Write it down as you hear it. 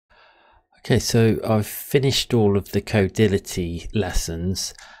Okay, so I've finished all of the Codility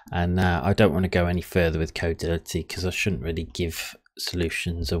lessons, and I don't want to go any further with Codility because I shouldn't really give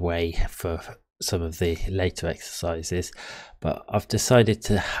solutions away for some of the later exercises, but I've decided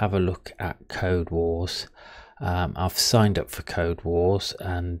to have a look at Codewars. I've signed up for Codewars,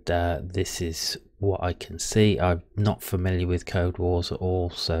 and this is what I can see. I'm not familiar with Codewars at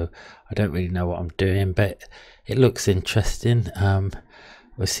all, so I don't really know what I'm doing, but it looks interesting.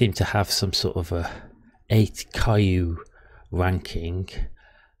 We seem to have some sort of a 8 Caillou ranking,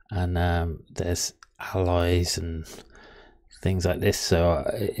 and there's allies and things like this, so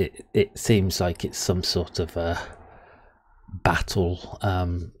it seems like it's some sort of a battle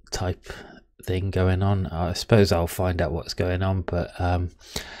type thing going on. I suppose I'll find out what's going on, but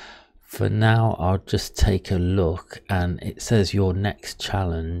for now I'll just take a look, and it says your next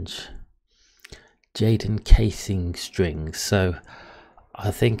challenge, Jaden Casing Strings. So I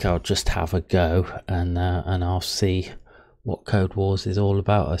think I'll just have a go, and I'll see what Codewars is all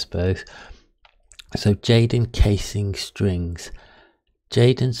about, I suppose. So Jaden Casing Strings.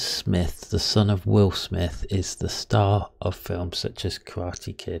 Jaden Smith, the son of Will Smith, is the star of films such as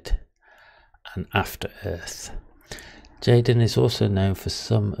Karate Kid and After Earth. Jaden is also known for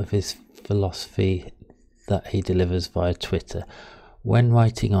some of his philosophy that he delivers via Twitter. When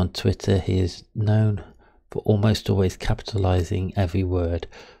writing on Twitter, he is known for almost always capitalizing every word.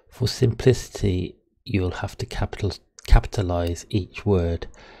 For simplicity, you'll have to capitalize each word.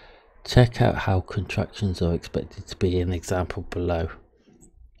 Check out how contractions are expected to be in the example below.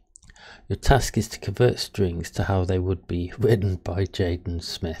 Your task is to convert strings to how they would be written by Jaden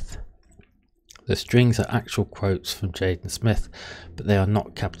Smith. The strings are actual quotes from Jaden Smith, but they are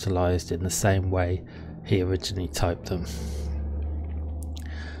not capitalized in the same way he originally typed them.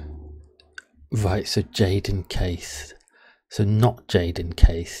 Right, so Jaden cased. So not Jaden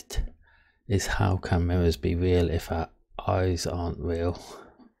cased is how can mirrors be real if our eyes aren't real.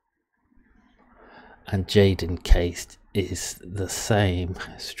 And Jaden cased is the same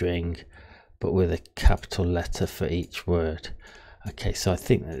string but with a capital letter for each word. Okay, so I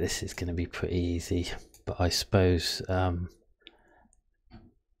think that this is going to be pretty easy, but I suppose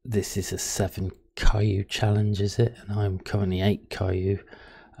this is a 7 Caillou challenge, is it? And I'm currently 8 Caillou,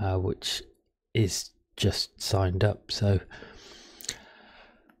 which is just signed up. So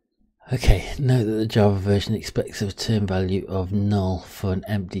okay, note that the Java version expects a return value of null for an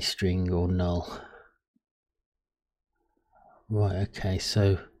empty string or null. Right, okay,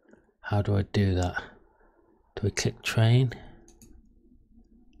 so how do I do that? Do I click train?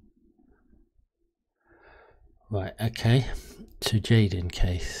 Right, okay, to Jaden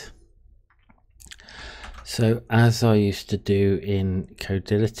case. So as I used to do in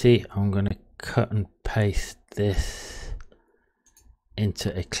Codility, I'm going to cut and paste this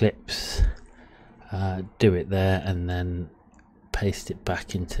into Eclipse, do it there, and then paste it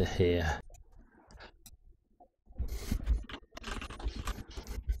back into here.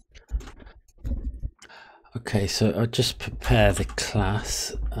 Okay, so I'll just prepare the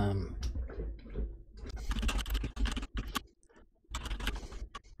class.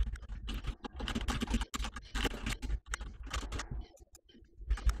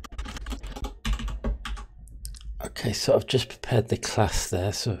 Okay, so I've just prepared the class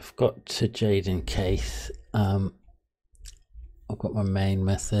there. So I've got to Jaden case. I've got my main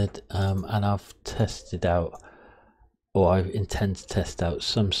method, and I've tested out, or I intend to test out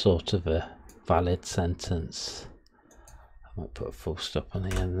some sort of a valid sentence. I might put a full stop on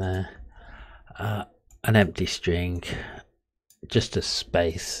the end there. An empty string, just a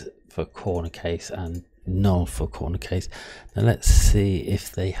space for corner case and null for corner case. Now let's see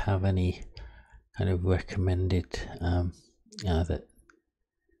if they have any kind of recommended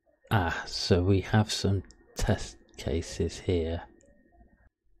so we have some test cases here.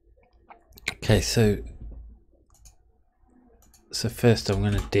 Okay, so first I'm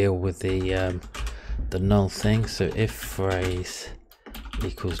going to deal with the null thing. So if phrase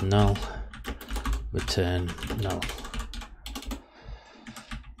equals null, return null.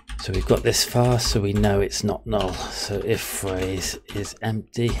 So we've got this far, so we know it's not null. So if phrase is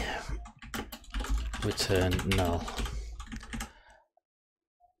empty, return null.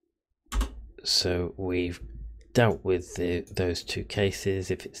 So we've dealt with those two cases,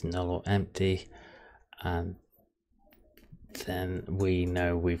 if it's null or empty, and then we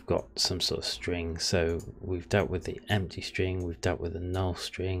know we've got some sort of string. So we've dealt with the empty string, we've dealt with the null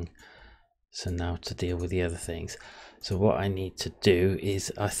string. So now to deal with the other things. So what I need to do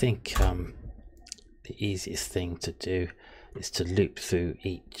is, I think the easiest thing to do is to loop through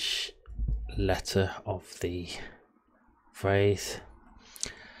each letter of the phrase.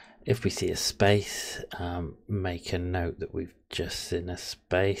 If we see a space, make a note that we've just seen a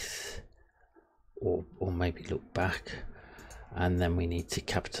space, or maybe look back, and then we need to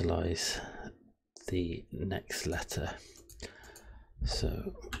capitalize the next letter.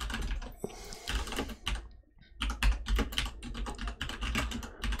 So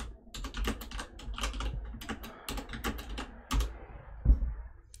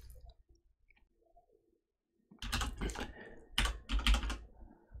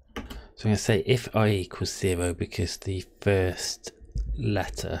I'm going to say if I equals 0, because the first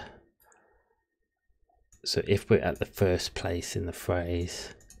letter, so if we're at the first place in the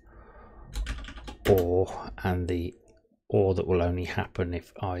phrase, and the or that will only happen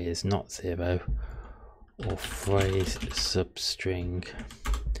if I is not 0, or phrase substring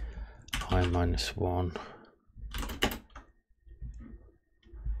I minus 1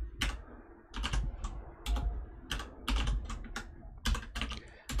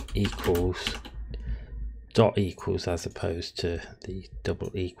 equals dot equals, as opposed to the double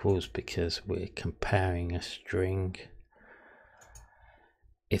equals, because we're comparing a string.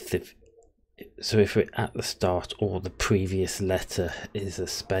 If we're at the start, or the previous letter is a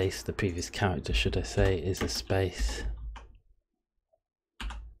space, the previous character, should I say, is a space,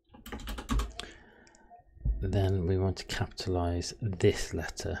 then we want to capitalize this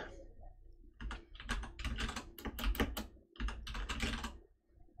letter.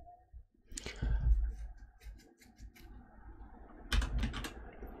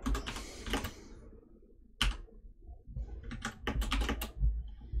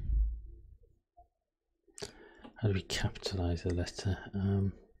 How do we capitalize a letter?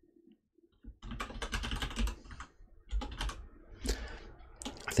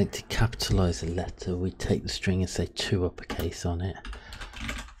 I think to capitalize a letter, we take the string and say 2 uppercase on it.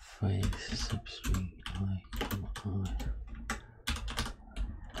 Phrase substring I, I.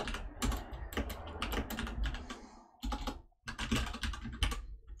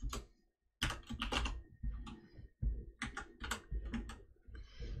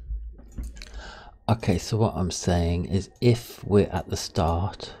 Okay, so what I'm saying is if we're at the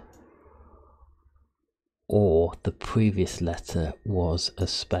start, or the previous letter was a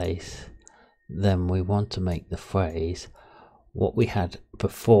space, then we want to make the phrase what we had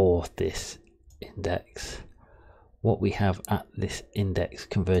before this index, what we have at this index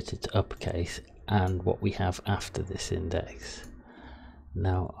converted to uppercase, and what we have after this index.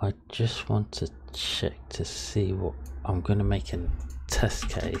 Now I just want to check to see what I'm going to make a test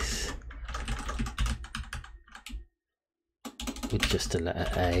case with just a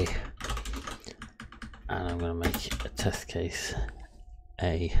letter A, and I'm going to make a test case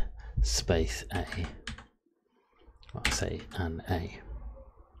A space A. I'll say an A,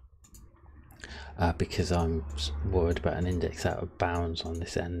 because I'm worried about an index out of bounds on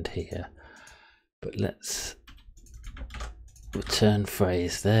this end here. But let's return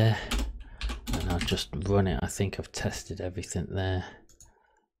phrase there, and I'll just run it. I think I've tested everything there,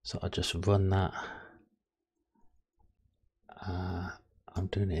 so I'll just run that. I'm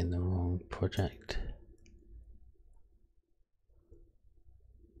doing it in the wrong project.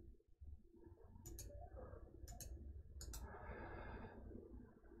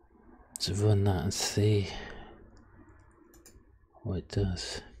 To run that and see what it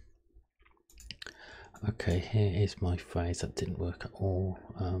does. Okay, here is my phrase. That didn't work at all.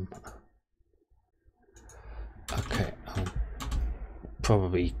 Okay, I'm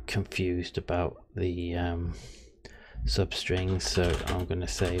probably confused about the substrings, so I'm going to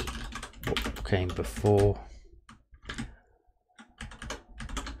say what came before.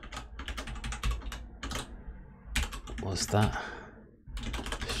 Was that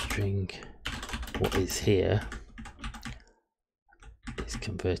string? What is here is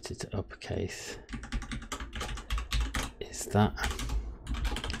converted to uppercase. Is that,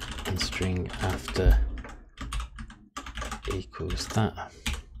 and string after equals that.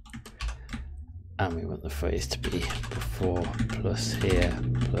 And we want the phrase to be before plus here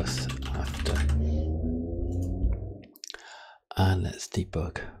plus after. And let's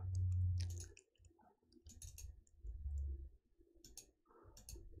debug.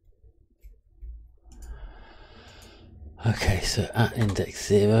 Okay, so at index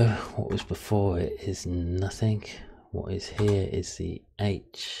 0, what was before it is nothing. What is here is the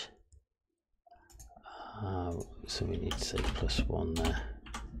H. So we need to say +1 there.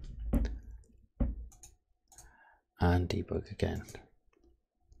 And debug again.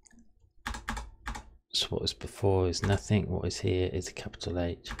 So what is before is nothing, what is here is a capital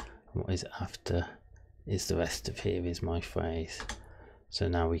H, and what is after is the rest of here is my phrase. So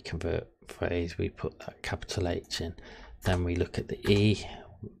now we convert phrase, we put that capital H in, then we look at the E,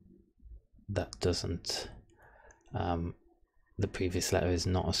 that doesn't, the previous letter is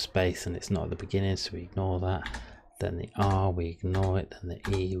not a space and it's not at the beginning, so we ignore that. Then the R, we ignore it. Then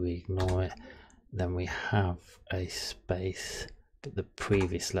the E, we ignore it. Then we have a space, but the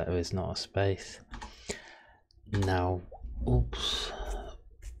previous letter is not a space. Now, oops,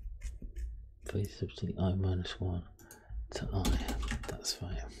 please substitute I minus 1 to I, that's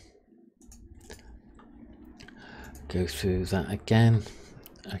fine. Go through that again.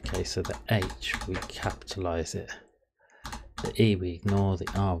 Okay, so the H, we capitalize it. The E we ignore, the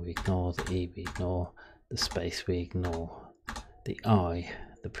R we ignore, the E we ignore, the space we ignore. The I,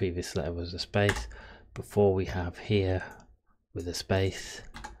 the previous letter was a space. Before we have here with a space.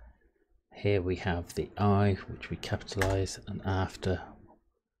 Here we have the I, which we capitalize, and after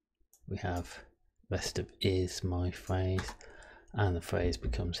we have rest of is my phrase, and the phrase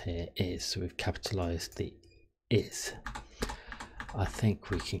becomes here is. So we've capitalized the is. I think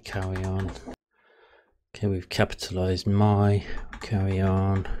we can carry on. Okay, we've capitalized my, carry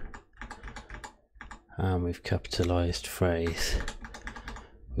on, and we've capitalized phrase.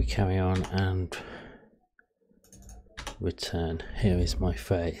 We carry on and return. Here is my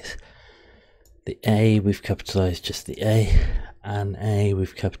phrase. The A, we've capitalized just the A, and A,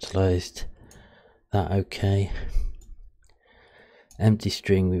 we've capitalized that. Okay. Empty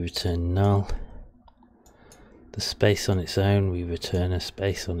string, we return null. The space on its own, we return a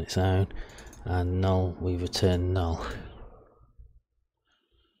space on its own, and null, we return null.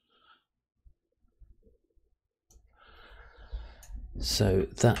 So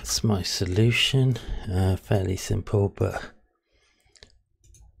that's my solution. Fairly simple, but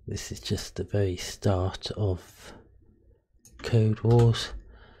this is just the very start of Codewars.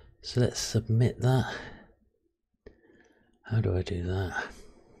 So let's submit that. How do I do that?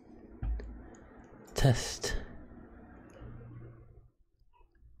 Test.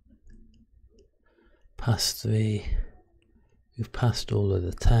 Pass 3. We've passed all of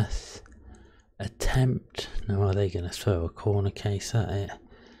the tests. Attempt. Now, are they going to throw a corner case at it?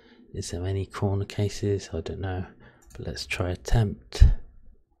 Is there any corner cases? I don't know. But let's try attempt.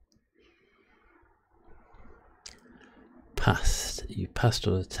 Passed. You passed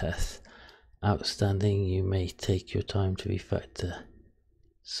all the tests. Outstanding. You may take your time to refactor.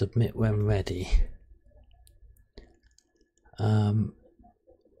 Submit when ready.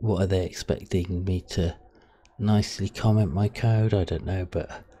 What are they expecting me to nicely comment my code? I don't know,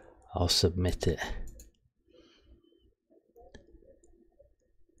 but I'll submit it.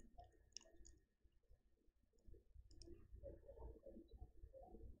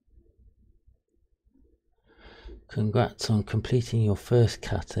 Congrats on completing your first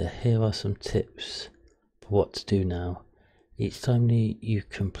kata. Here are some tips for what to do now. Each time you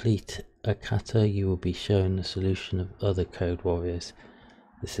complete a kata, you will be shown the solution of other code warriors.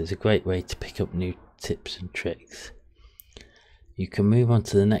 This is a great way to pick up new tips and tricks. You can move on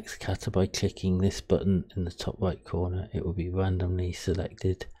to the next kata by clicking this button in the top right corner. It will be randomly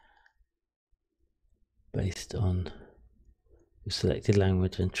selected based on your selected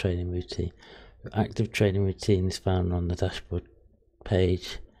language and training routine. Your active training routine is found on the dashboard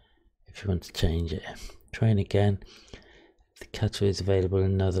page if you want to change it. Train again. If the kata is available in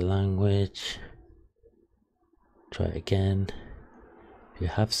another language, try it again. If you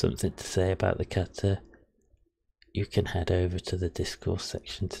have something to say about the kata, you can head over to the discourse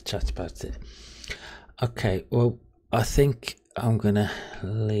section to chat about it. Okay, well, I think I'm gonna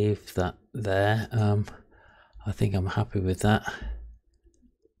leave that there. I think I'm happy with that.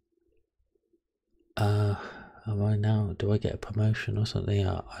 Am I now? Do I get a promotion or something?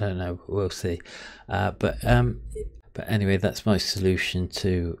 I don't know. We'll see. But anyway, that's my solution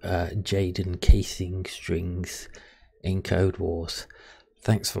to Jaden Casing Strings in Codewars.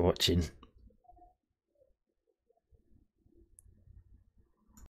 Thanks for watching.